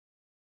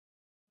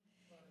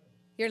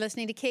You're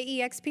listening to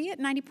KEXP at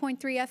 90.3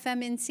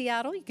 FM in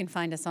Seattle. You can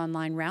find us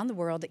online around the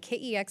world at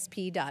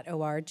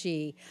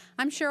KEXP.org.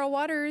 I'm Cheryl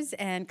Waters,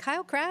 and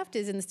Kyle Kraft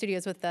is in the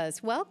studios with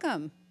us.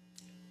 Welcome.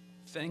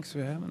 Thanks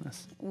for having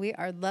us. We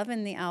are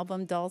loving the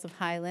album Dolls of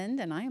Highland,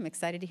 and I am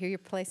excited to hear you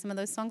play some of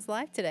those songs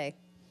live today.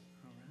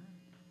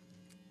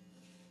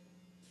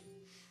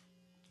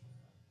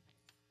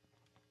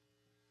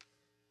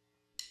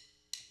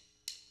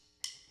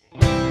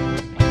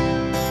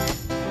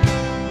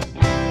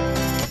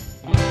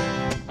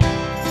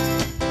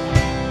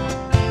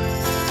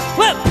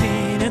 Well,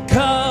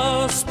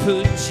 Pentecost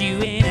puts you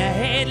in a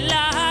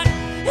headlock.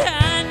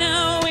 I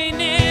know it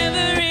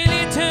never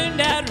really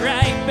turned out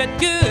right, but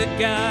good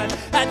God,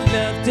 I'd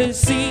love to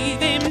see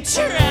them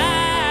try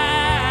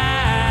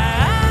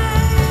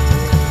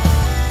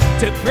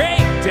to break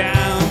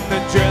down the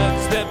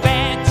drugs, the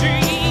bad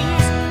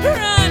dreams,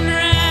 run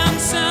round,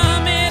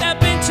 sum it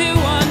up into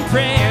one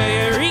prayer.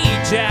 You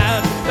reach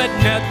out, but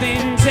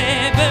nothing's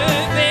ever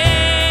there.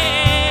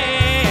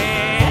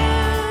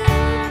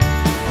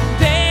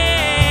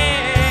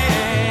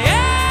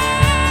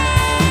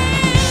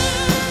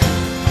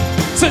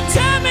 So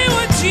tell me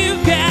what you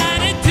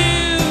gotta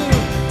do.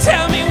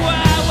 Tell me why.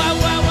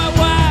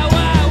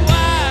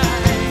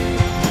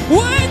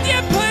 Would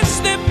you push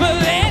the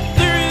bullet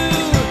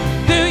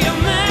through your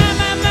mind?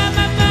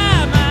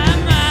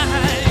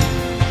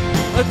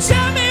 Or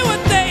tell me what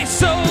they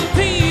sold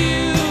to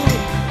you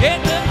at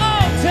the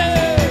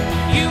altar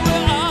you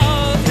were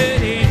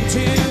altered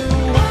into.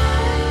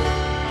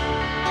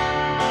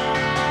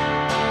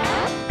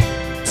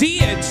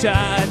 Dear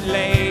child,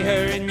 lay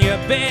her in your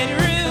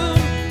bedroom.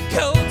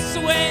 Cold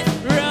sweat,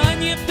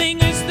 run your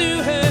fingers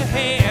through her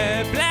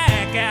hair.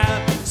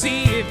 Blackout,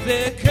 see if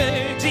the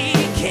clergy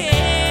care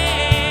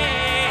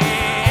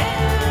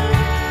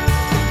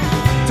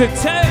to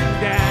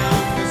turn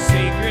down the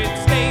sacred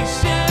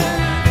station.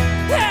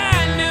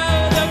 I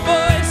know the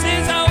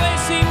voices always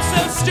seem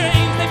so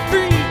strange. They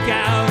freak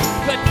out,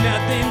 but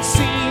nothing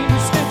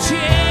seems to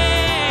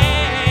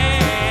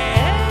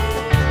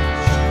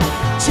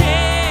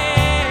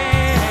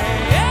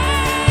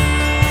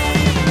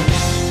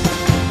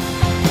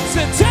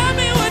So tell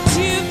me what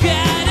you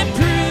gotta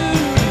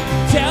prove.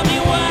 Tell me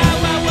why.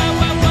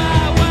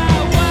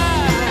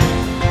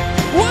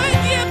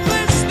 Would you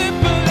push the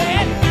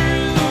bullet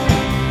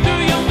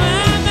through your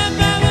mind?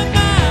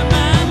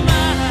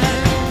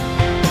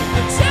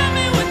 Tell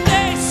me what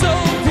they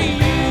sold to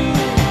you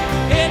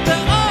at the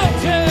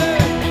altar.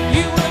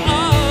 You were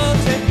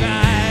altered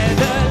by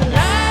the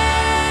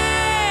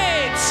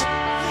lights,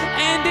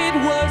 and it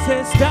was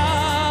as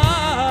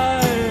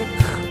dark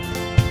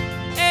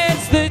as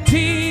the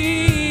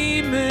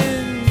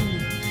demon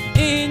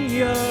in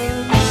your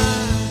mind.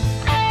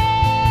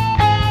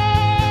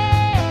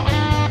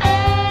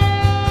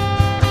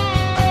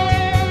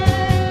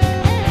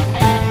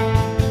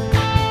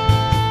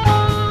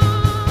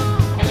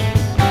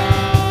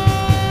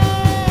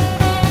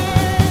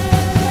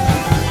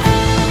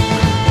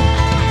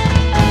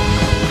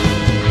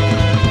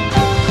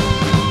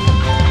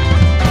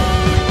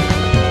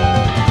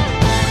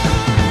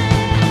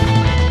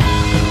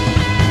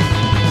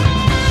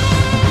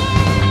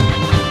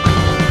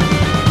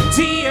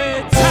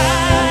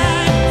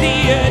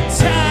 Dear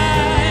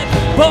tide,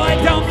 boy,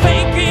 don't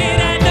fake it.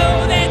 I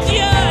know that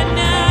you're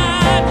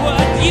not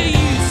what you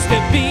used to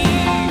be,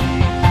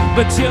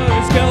 but you're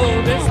as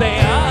gold as they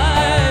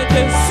are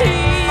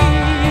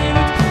deceived.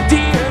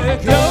 Dear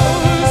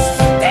ghost,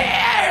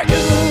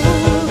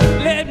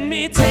 let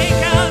me take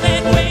all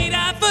that weight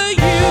off of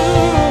you.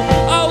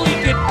 Or we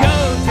could go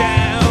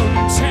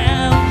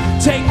downtown,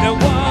 take the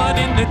one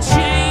in the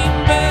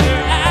chamber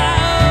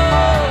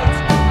out.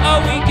 Or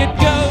we could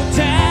go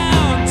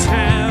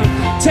downtown,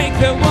 take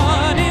the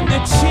one in the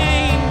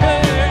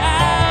chamber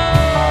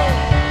out.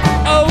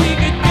 Oh, we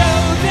could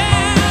go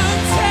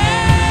downtown.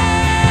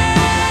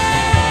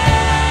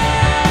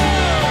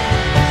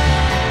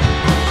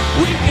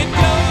 We could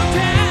go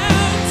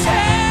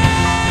downtown.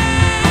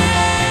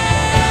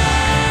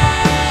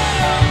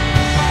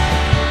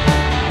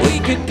 We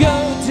could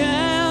go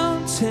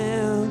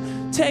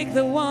downtown, take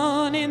the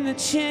one in the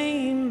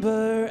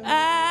chamber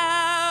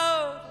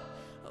out.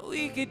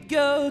 We could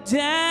go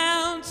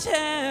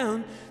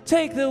downtown,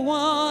 take the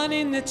one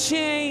in the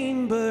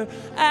chamber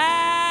out.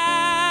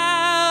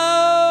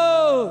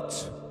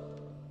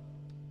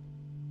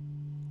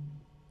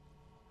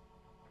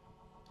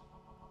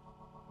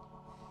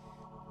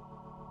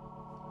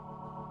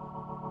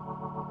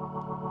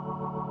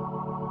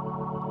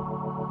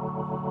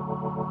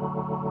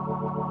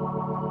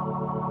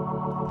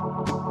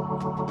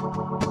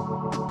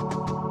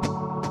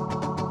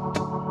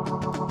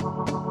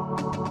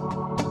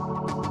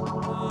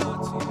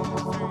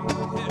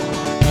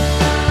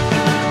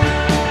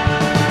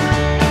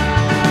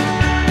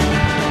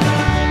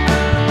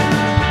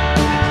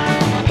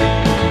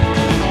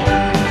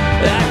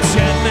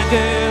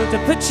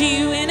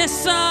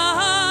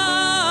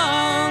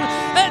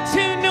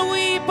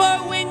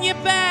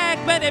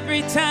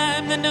 every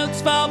time the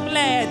notes fall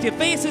flat, your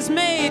face is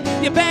made,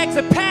 your bags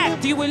are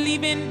packed, you were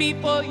leaving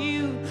before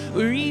you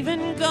were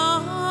even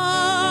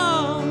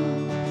gone.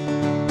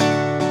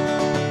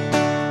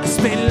 I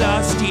spent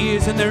lost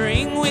years in the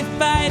ring with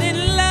fight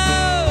and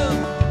love.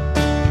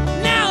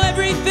 Now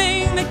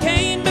everything that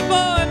came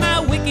before, my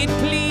wicked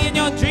plea and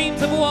your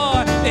dreams of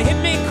war, they hit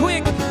me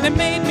quick, they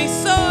made me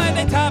sore,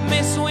 they taught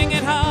me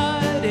swinging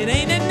hard, it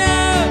ain't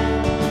enough.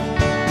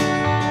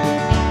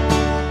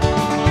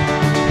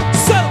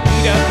 So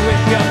meet up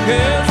with your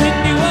girls in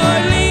New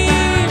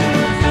Orleans,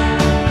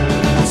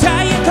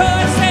 tie your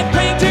corset,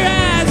 paint your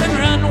eyes, and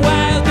run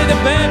wild to the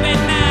bourbon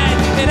night.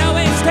 It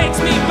always takes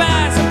me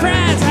by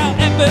surprise how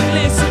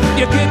effortless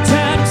your good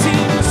time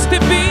seems to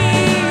be.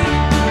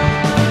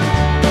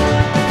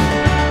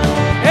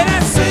 And I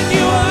send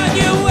you on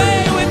your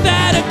way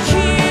without a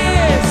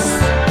kiss.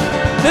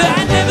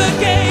 I never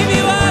gave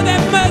you all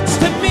that much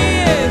to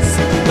miss,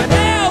 but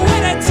now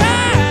what a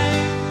time.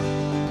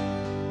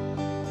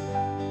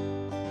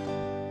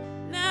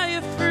 Now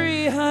you're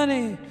free,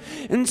 honey,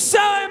 and so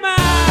am I.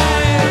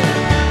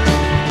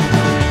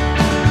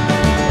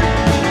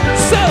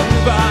 So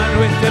move on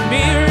with the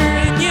mirror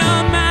in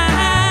your mind.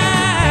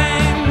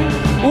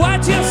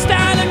 Watch your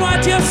style and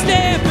watch your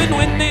step, and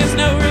when there's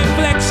no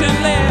reflection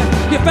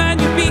left, you find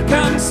you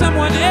become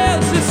someone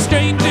else, a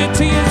stranger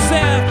to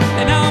yourself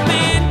and all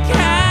mankind.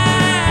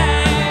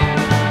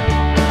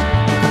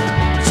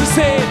 She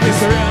said,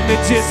 this around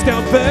it just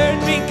don't burn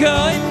me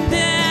going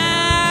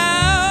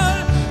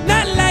down.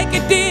 Not like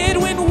it did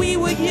when we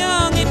were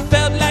young. It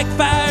felt like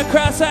fire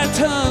across our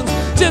tongues,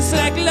 just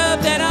like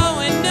love that all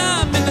went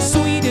numb, and the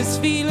sweetest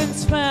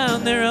feelings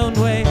found their own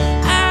way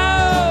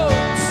out.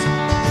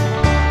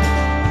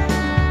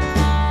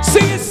 So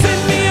you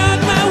send me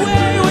on my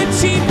way with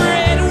cheap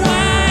red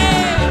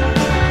wine,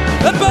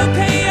 a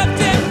bouquet of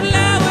dead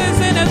flowers,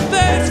 and a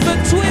thirst for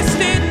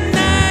twisted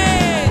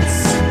nights.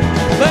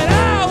 But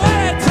oh,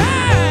 what a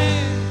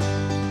time!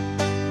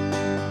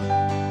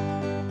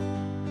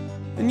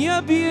 And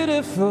you're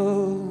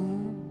beautiful,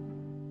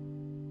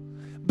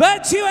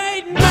 but you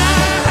ain't mine.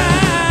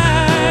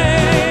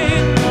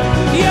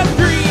 You're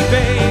free,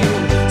 babe,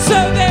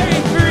 so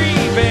very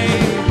free,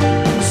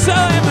 babe. So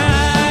am I.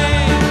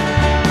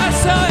 Oh,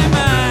 so am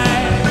I.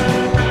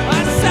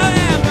 Oh, so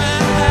am I.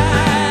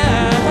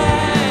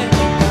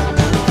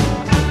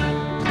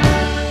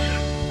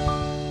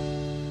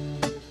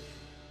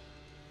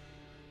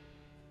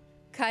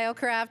 Kyle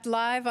Kraft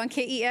live on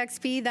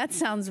KEXP. That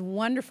sounds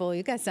wonderful.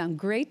 You guys sound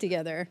great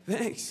together.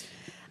 Thanks.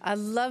 I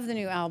love the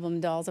new album,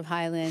 Dolls of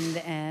Highland,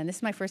 and this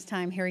is my first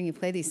time hearing you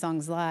play these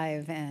songs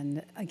live,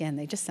 and again,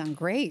 they just sound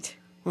great.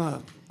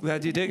 Well,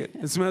 glad you dig it.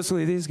 It's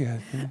mostly these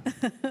guys.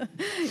 Yeah.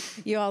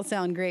 You all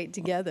sound great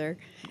together.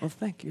 Well,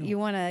 thank you. You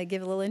want to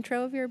give a little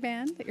intro of your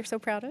band that you're so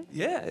proud of?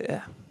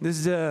 Yeah.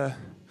 This is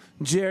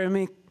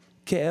Jeremy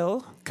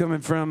Kale, coming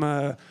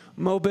from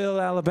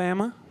Mobile,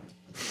 Alabama.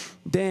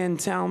 Dan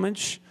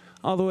Talmadge,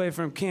 all the way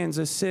from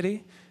Kansas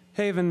City.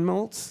 Haven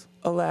Moltz,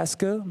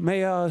 Alaska.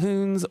 Mayhaw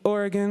Hoons,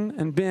 Oregon.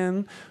 And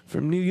Ben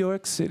from New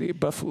York City,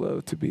 Buffalo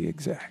to be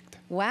exact.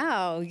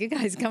 Wow, you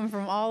guys come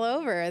from all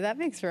over. That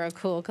makes for a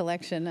cool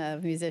collection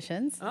of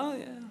musicians. Oh,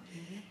 yeah.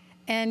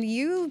 And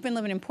you've been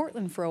living in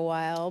Portland for a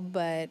while,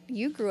 but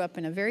you grew up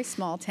in a very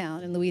small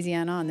town in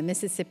Louisiana on the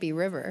Mississippi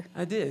River.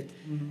 I did.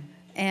 Mm-hmm.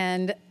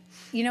 And,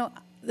 you know,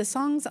 the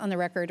songs on the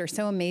record are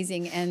so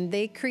amazing, and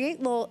they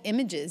create little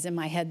images in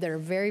my head that are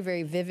very,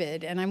 very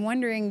vivid. And I'm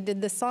wondering,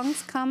 did the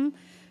songs come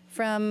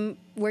from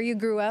where you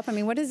grew up? I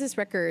mean, what does this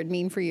record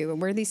mean for you,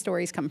 and where do these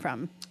stories come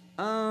from?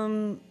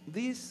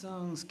 These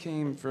songs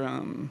came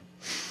from,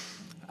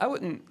 I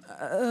wouldn't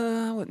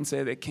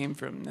say they came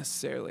from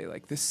necessarily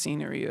like the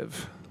scenery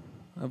of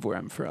where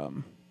I'm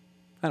from.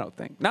 I don't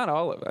think. Not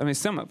all of it. I mean,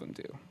 some of them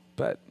do.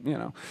 But, you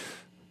know,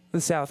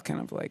 the South kind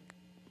of like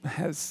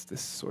has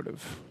this sort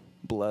of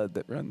blood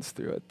that runs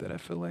through it that I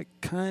feel like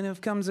kind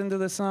of comes into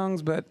the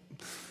songs, but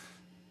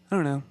I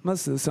don't know.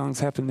 Most of the songs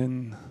happened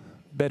in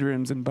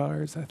bedrooms and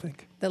bars, I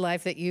think. The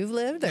life that you've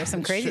lived? There's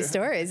some crazy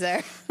stories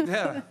there.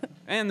 Yeah,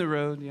 and the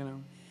road, you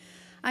know.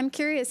 I'm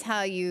curious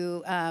how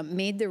you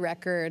made the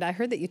record. I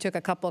heard that you took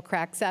a couple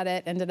cracks at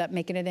it, ended up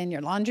making it in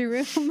your laundry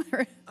room.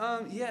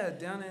 Yeah,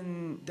 down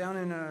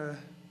in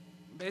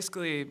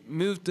basically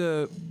moved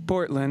to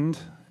Portland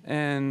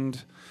and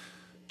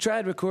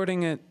tried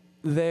recording it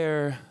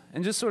there,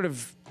 and just sort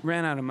of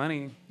ran out of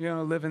money, you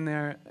know, living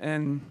there.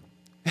 And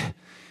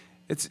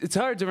it's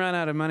hard to run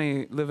out of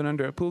money living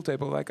under a pool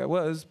table like I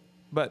was,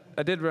 but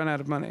I did run out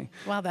of money.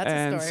 Wow, that's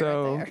a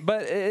story right there.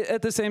 But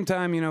at the same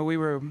time, you know, we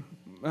were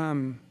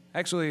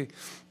actually,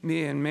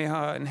 me and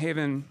Mayhaw and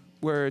Haven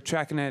were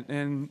tracking it,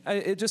 and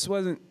it just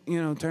wasn't,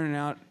 you know, turning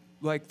out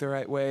like the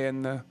right way.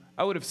 And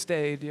I would have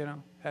stayed, you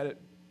know, had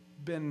it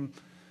been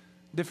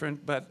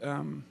different. But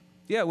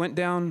yeah, went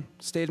down,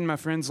 stayed in my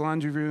friend's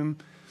laundry room,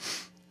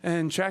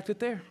 and tracked it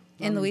there.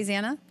 In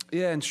Louisiana?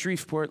 Yeah, in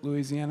Shreveport,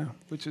 Louisiana,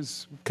 which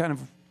is kind of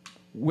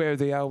where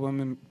the album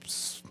and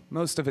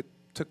most of it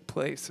took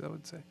place, I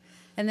would say.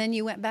 And then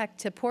you went back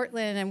to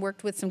Portland and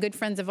worked with some good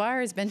friends of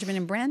ours, Benjamin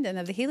and Brandon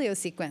of the Helio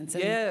Sequence.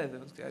 And Yeah,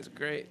 those guys are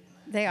great.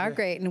 they are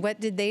great. And what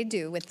did they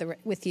do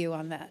with you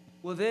on that?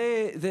 Well,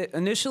 they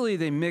initially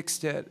they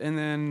mixed it, and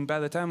then by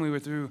the time we were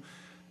through,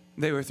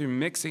 they were through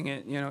mixing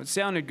it. You know, it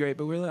sounded great,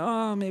 but we were like,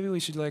 oh, maybe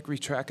we should like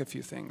retrack a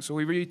few things. So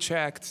we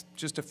retracked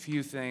just a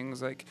few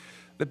things, like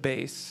the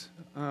bass,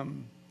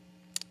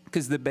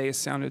 because the bass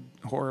sounded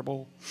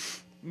horrible,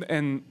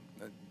 and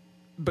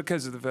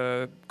because of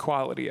the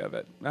quality of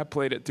it. I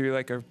played it through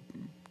like a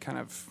kind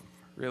of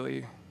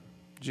really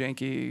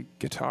janky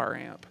guitar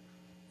amp,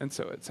 and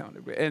so it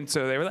sounded weird. And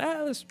so they were like,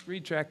 let's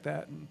retrack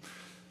that, and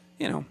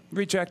you know,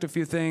 retracked a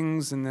few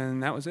things, and then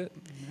that was it.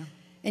 Yeah.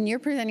 And you're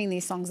presenting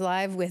these songs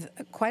live with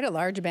quite a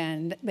large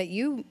band, but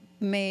you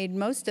made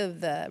most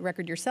of the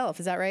record yourself.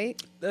 Is that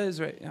right? That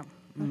is right, yeah.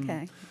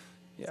 Okay.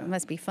 Yeah. So it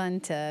must be fun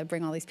to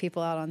bring all these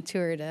people out on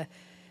tour to...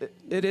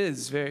 It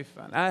is very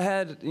fun. I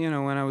had, you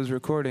know, when I was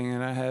recording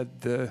it, I had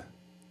the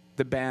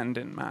band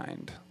in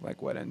mind,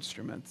 like what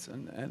instruments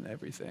and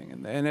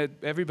everything. And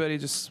everybody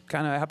just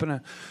kind of happened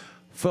to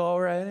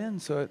fall right in,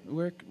 so it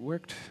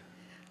worked.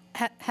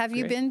 Have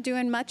you been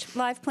doing much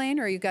live playing,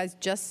 or are you guys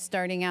just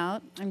starting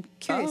out? I'm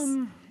curious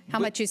how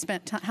much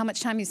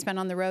time you spent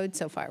on the road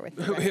so far with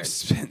the record. We've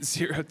spent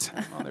 0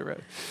 time on the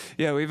road.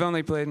 Yeah, we've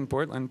only played in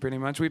Portland pretty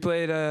much. We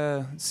played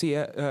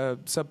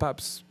Sub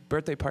Pop's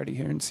birthday party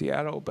here in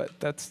Seattle, but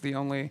that's the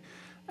only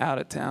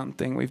out-of-town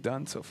thing we've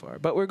done so far.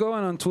 But we're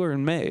going on tour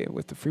in May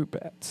with the Fruit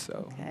Bats,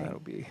 so that'll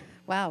be...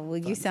 Wow, well,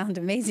 you sound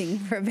amazing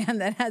for a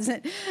band that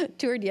hasn't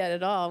toured yet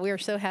at all. We are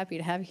so happy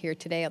to have you here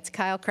today. It's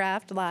Kyle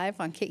Kraft live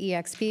on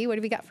KEXP. What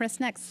have you got for us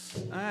next?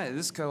 All right,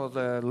 this is called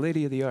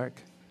Lady of the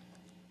Ark.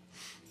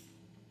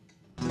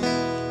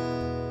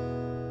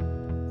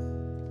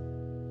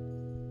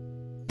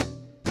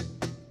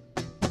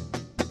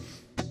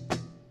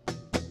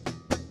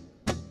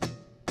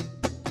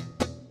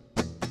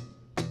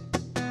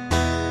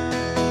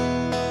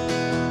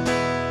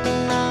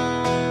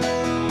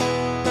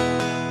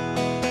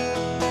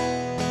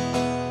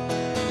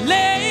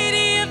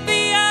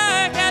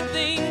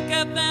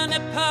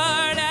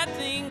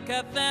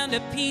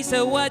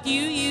 Of what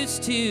you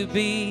used to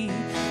be,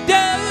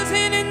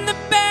 dozing in the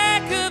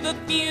back of a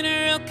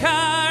funeral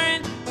car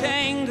and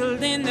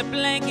tangled in the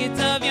blankets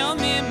of your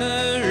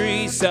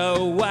memory.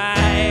 So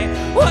why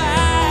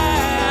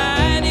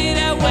did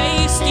I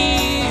waste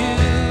you?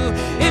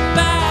 If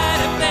I'd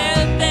have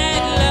felt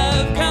that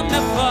love come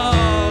the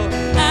fall,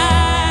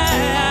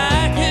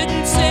 I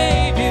couldn't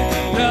save you.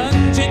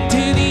 Plunge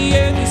into the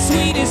earth, the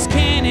sweetest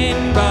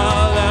cannonball.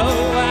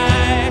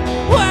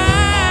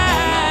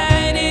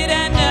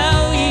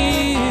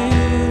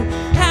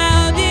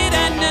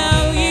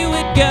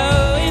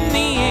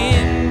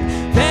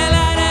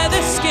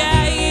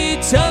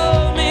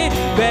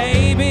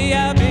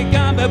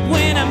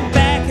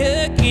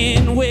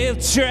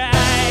 Try.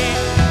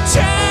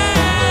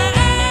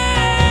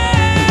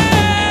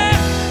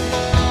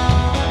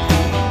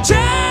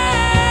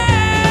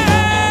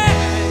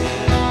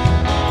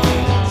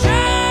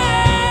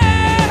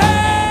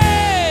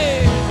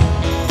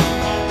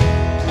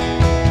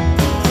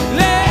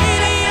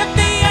 Lady of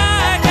the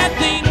Ark, I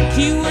think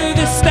you were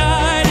the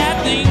start. I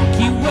think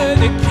you were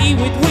the key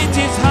with which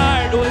his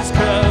heart was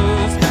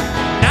closed.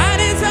 Not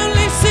his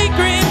only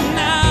secret,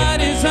 not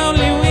his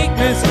only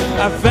weakness.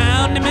 I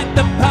found him at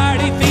the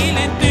party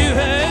feeling through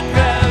her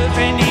clothes,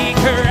 and he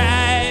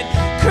cried,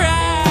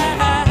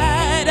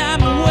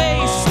 I'm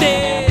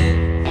wasted.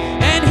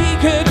 And he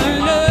couldn't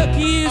look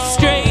you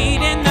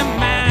straight in the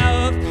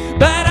mouth,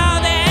 but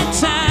all that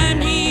time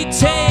he'd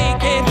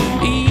take it,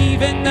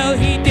 even though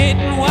he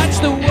didn't watch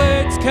the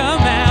words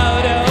come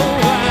out.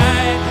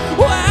 Oh,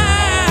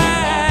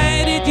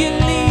 why did you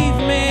leave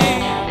me?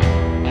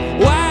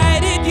 Why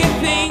did you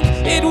think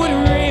it would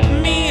rip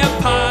me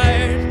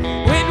apart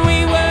when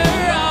we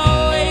were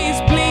always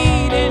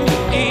bleeding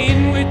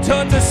inward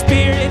towards the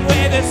spirit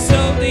where the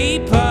soul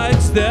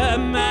departs the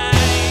mind?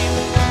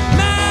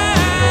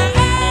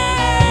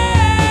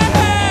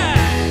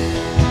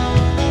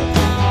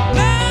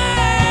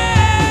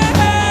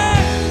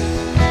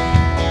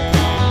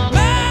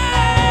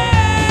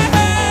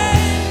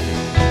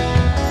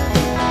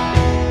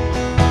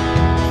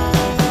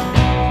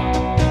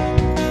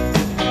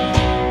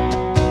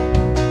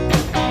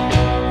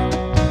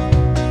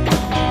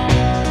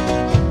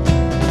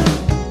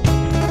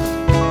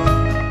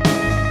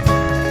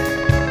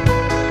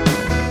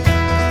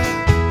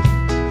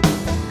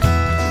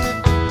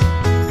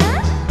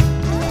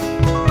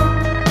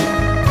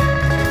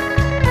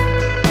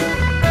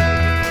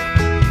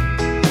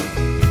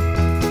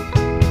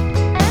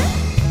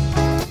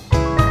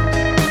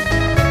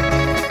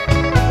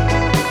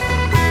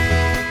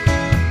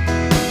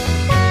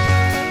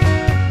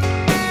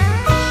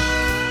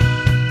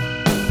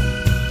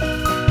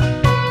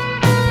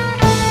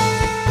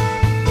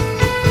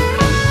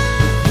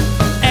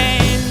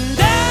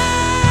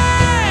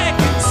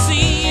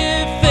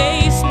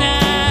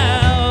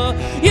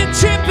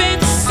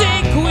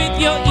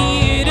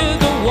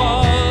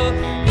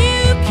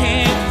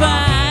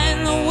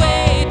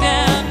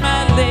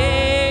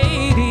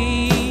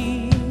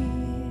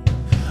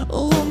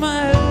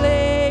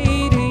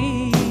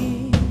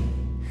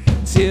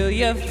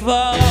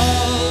 fall.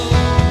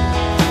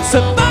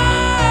 So fall.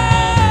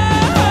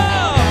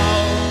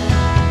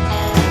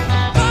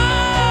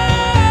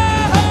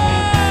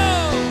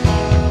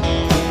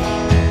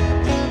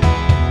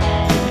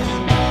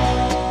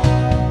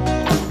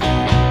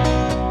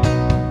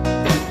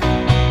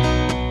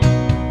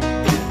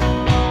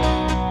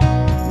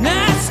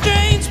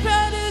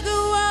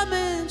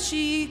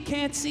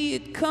 See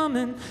it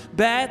coming,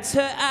 bats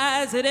her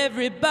eyes at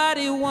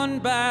everybody one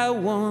by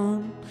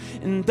one.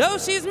 And though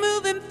she's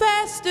moving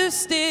faster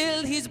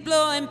still, he's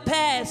blowing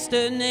past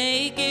her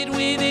naked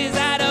with his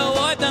eye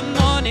toward the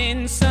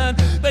morning sun.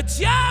 But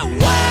you're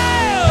worldwide,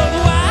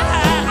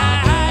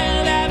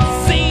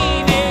 I've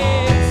seen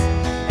it.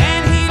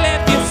 And he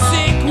left you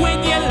sick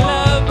when you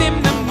loved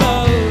him the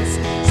most.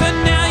 So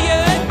now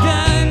you're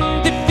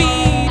done,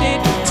 defeated,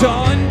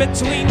 torn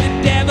between the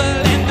devil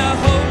and the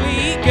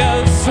Holy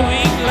Ghost.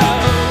 Swing low.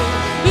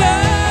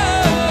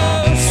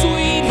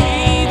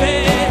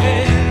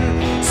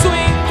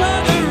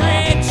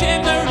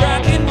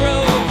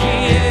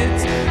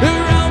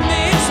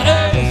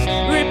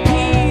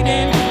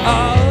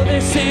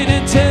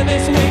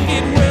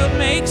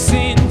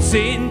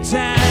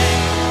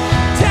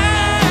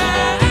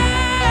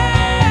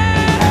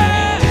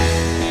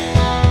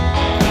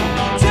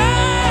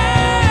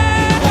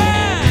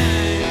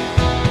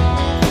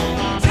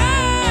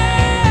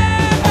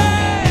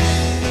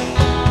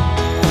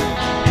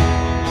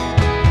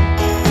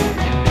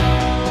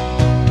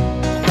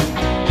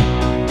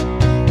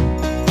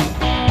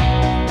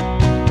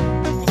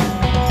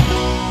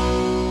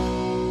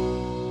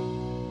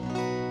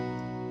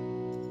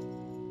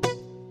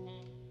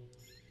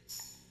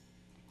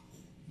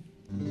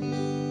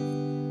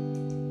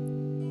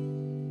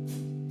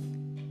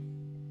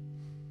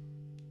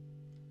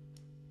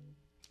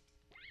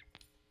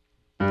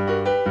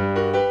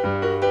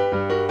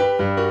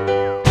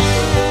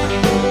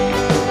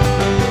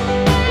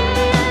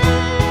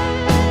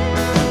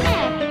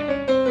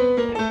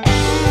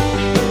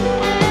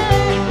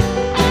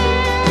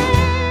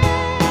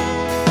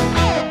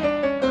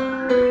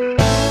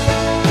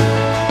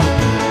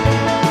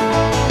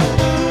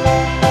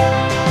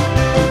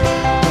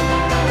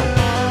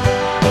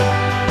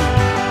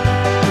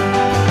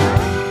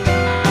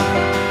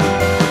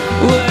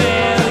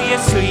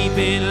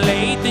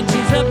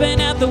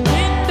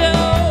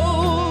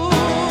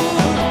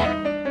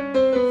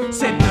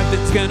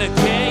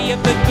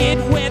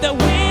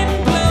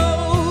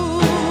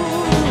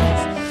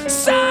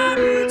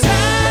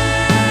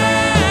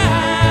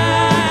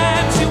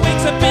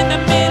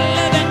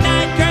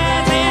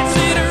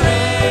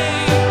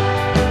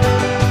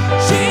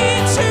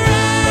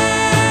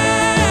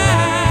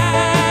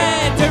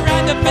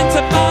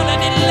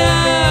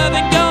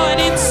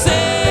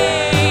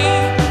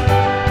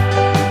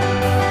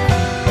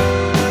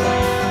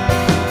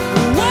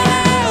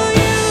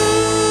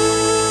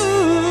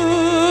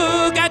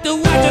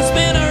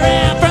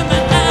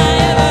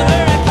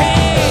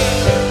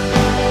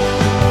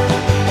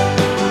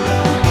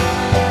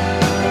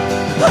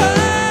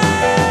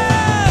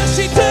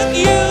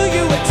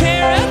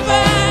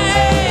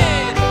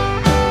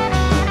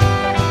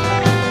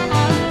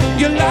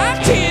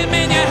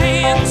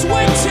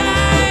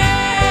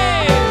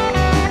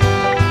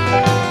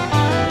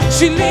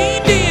 She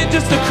leaned in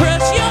just to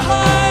crush your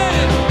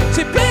heart.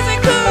 She plays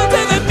it cool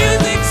till the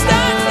music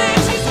starts. Then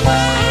she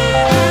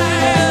smiles.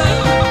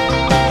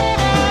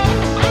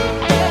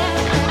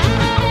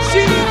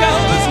 She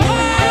goes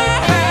wild.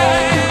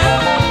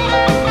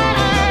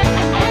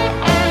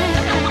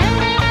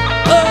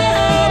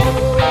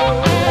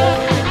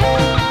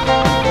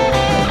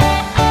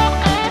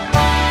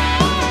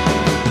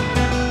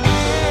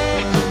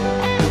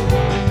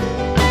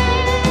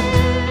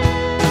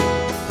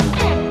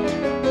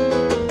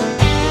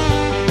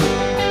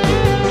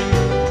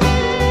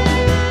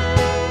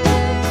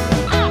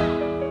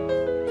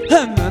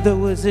 Her mother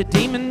was a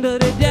demon,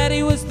 but her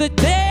daddy was the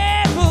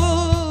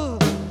devil.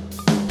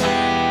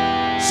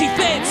 She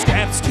fed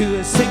scraps to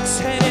a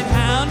six-headed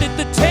hound at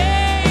the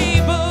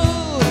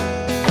table.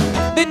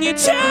 Then you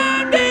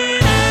chimed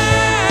in.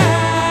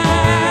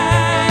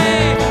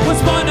 I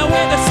was born to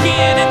wear the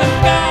skin and the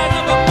scars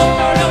of a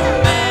mortal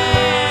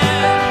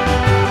man.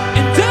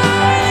 And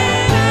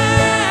darling,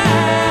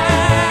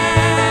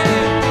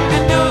 I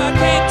know I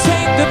can't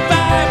take the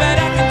fire, but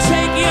I can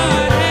take your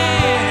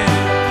hand.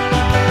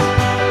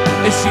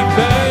 As she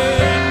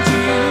burned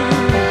you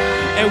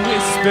and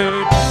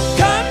whispered,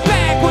 come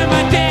back when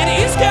my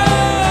daddy's gone.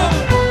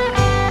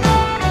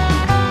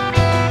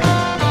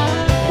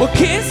 We'll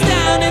kiss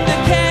down in the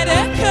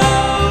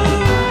catacomb.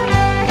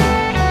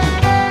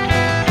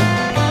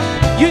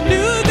 You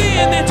knew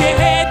then that you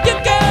had to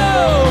go.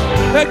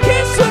 Her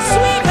kiss was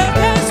sweet, her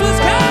kiss was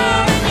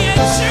cold, and you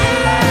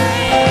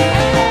tried.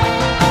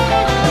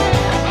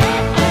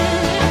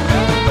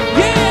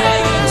 Yeah,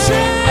 you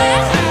tried.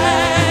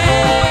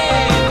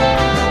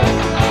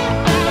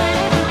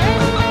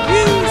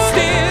 You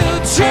still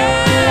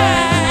try.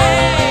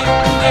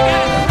 You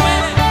gotta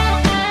quit it.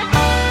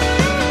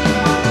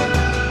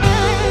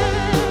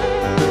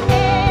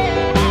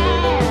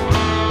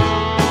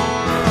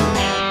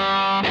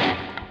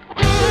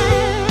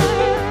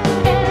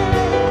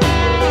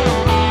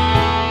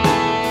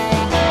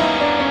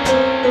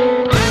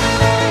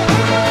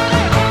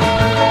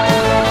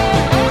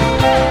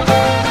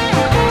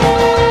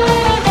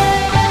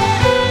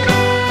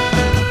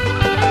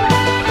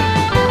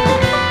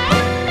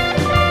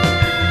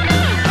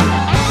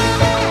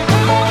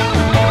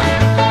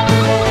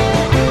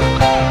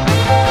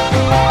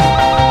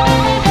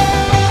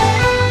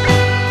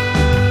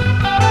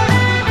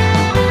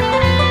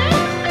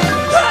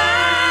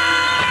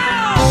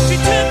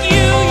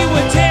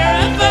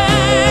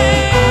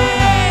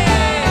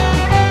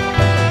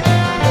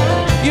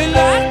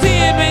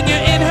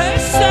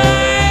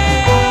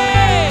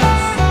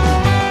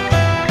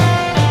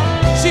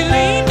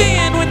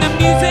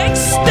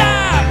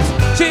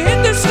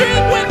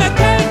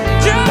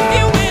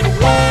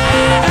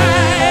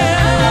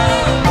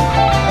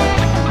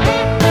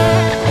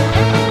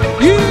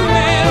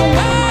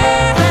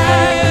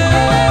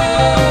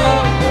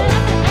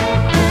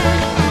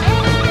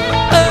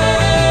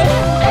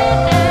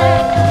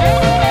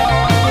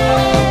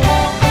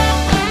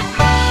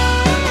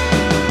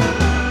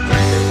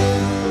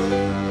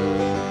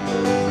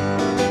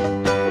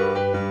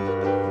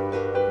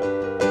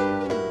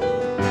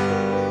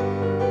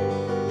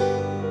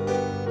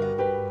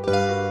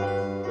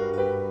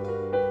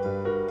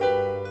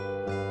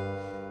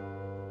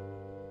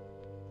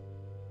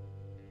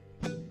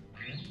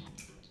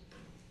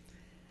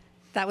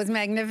 That was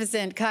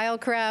magnificent. Kyle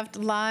Craft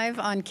live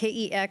on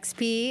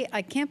KEXP.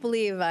 I can't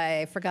believe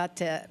I forgot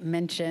to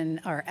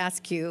mention or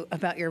ask you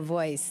about your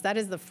voice. That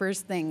is the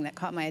first thing that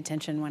caught my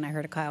attention when I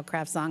heard a Kyle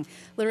Craft song.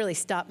 Literally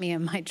stopped me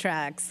in my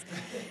tracks.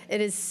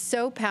 It is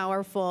so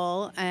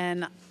powerful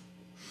and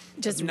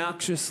just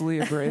obnoxiously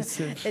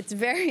abrasive. It's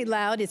very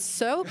loud. It's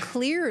so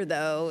clear,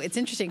 though. It's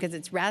interesting because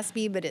it's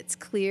raspy, but it's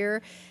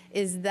clear.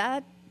 Is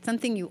that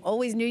something you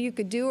always knew you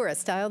could do, or a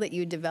style that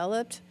you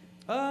developed?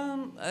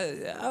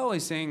 I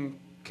always sing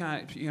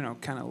kind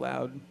of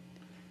loud.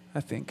 I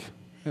think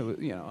it was,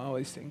 I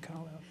always sing kind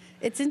of loud.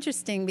 It's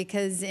interesting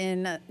because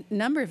in a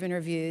number of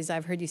interviews,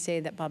 I've heard you say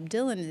that Bob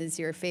Dylan is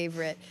your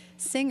favorite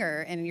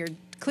singer, and you're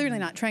clearly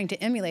not trying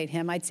to emulate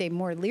him. I'd say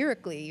more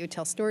lyrically, you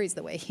tell stories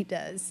the way he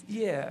does.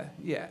 Yeah,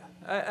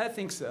 I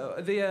think so.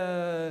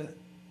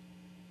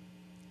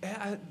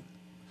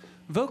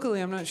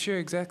 Vocally, I'm not sure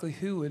exactly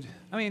who would.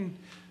 I mean,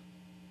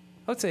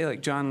 I would say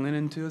like John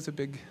Lennon too is a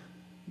big.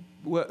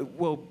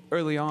 Well,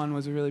 early on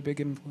was a really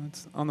big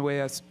influence on the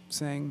way I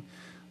sang.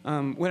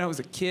 When I was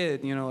a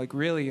kid, like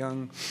really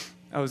young,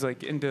 I was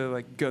like into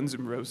like Guns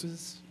N'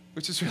 Roses,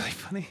 which is really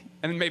funny.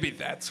 And maybe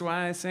that's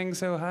why I sing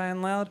so high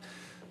and loud.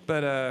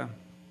 But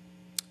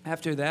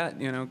after that,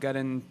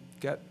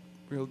 got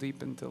real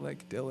deep into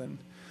like Dylan,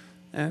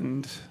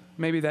 and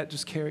maybe that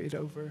just carried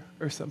over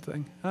or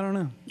something. I don't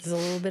know. There's a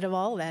little bit of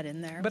all that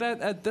in there. But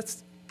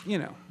that's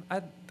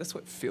that's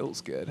what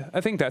feels good.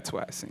 I think that's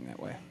why I sing that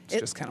way.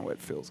 It's just kind of what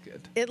feels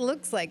good. It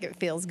looks like it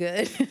feels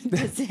good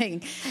to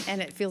sing,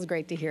 and it feels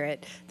great to hear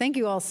it. Thank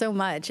you all so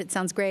much. It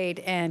sounds great.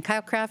 And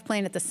Kyle Craft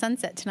playing at the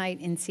Sunset tonight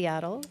in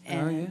Seattle.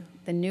 And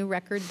the new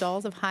record,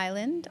 Dolls of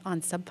Highland,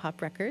 on Sub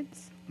Pop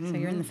Records. So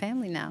you're in the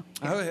family now.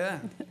 Oh, yeah.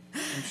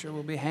 I'm sure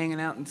we'll be hanging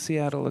out in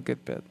Seattle a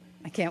good bit.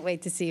 I can't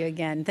wait to see you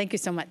again. Thank you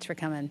so much for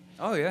coming.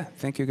 Oh, yeah.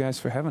 Thank you guys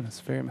for having us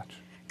very much.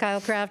 Kyle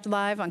Craft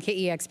live on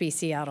KEXP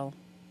Seattle.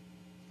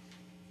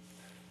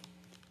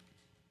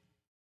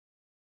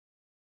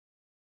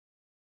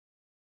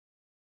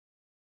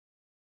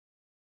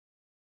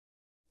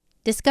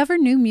 Discover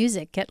new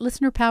music at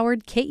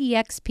listener-powered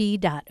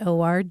KEXP.org.